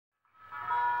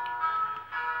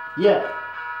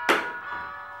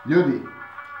Ljudi,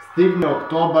 stigne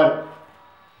oktobar,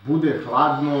 bude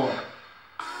hladno,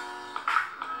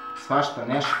 svašta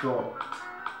nešto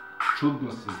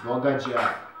čudno se događa,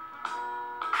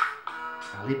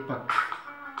 ali ipak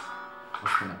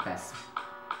ostane pesma.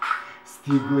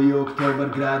 Stigo je oktobar,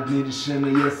 grad miriše na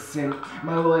jesen,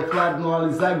 malo je hladno,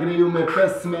 ali zagreju me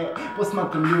pesme.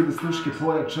 Posmatram ljude, sluške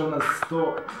pojačao na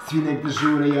 100, svi negde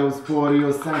žure, ja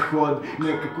usporio sam hod.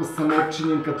 Nekako sam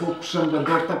opčinjen kad pokušam da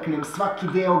dotaknem svaki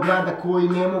deo grada koji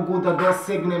ne mogu da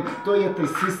dosegnem. To je taj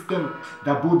sistem,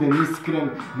 da budem iskren,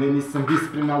 ne nisam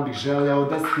vispren, ali bih želeo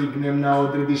da stignem na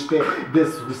odredište gde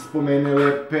su uspomene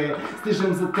lepe.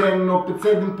 Stižem za tren, opet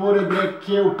sedim pored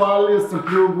reke, upalio sam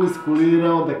pljugu,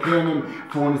 iskulirao da krenem.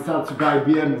 Foni sad su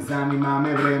gajbijer, ne zanima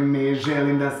me vreme,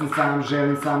 želim da sam sam,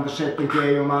 želim sam da šetam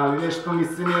gejom, ali nešto mi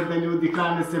se ne da, ljudi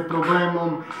hrane se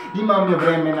problemom. Imam ja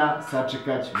vremena,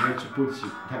 sačekat ću, neću pući,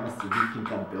 danas je vikend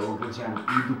kad Beograđani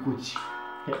idu kući.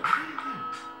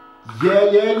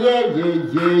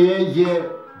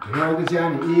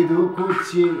 Beograđani idu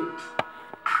kući,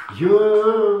 you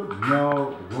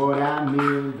know what I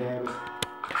mean, baby.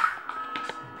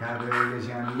 Kad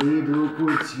Beograđani idu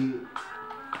kući,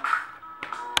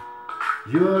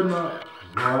 you know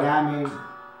what I mean,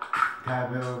 kad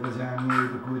Beograđani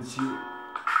idu kući.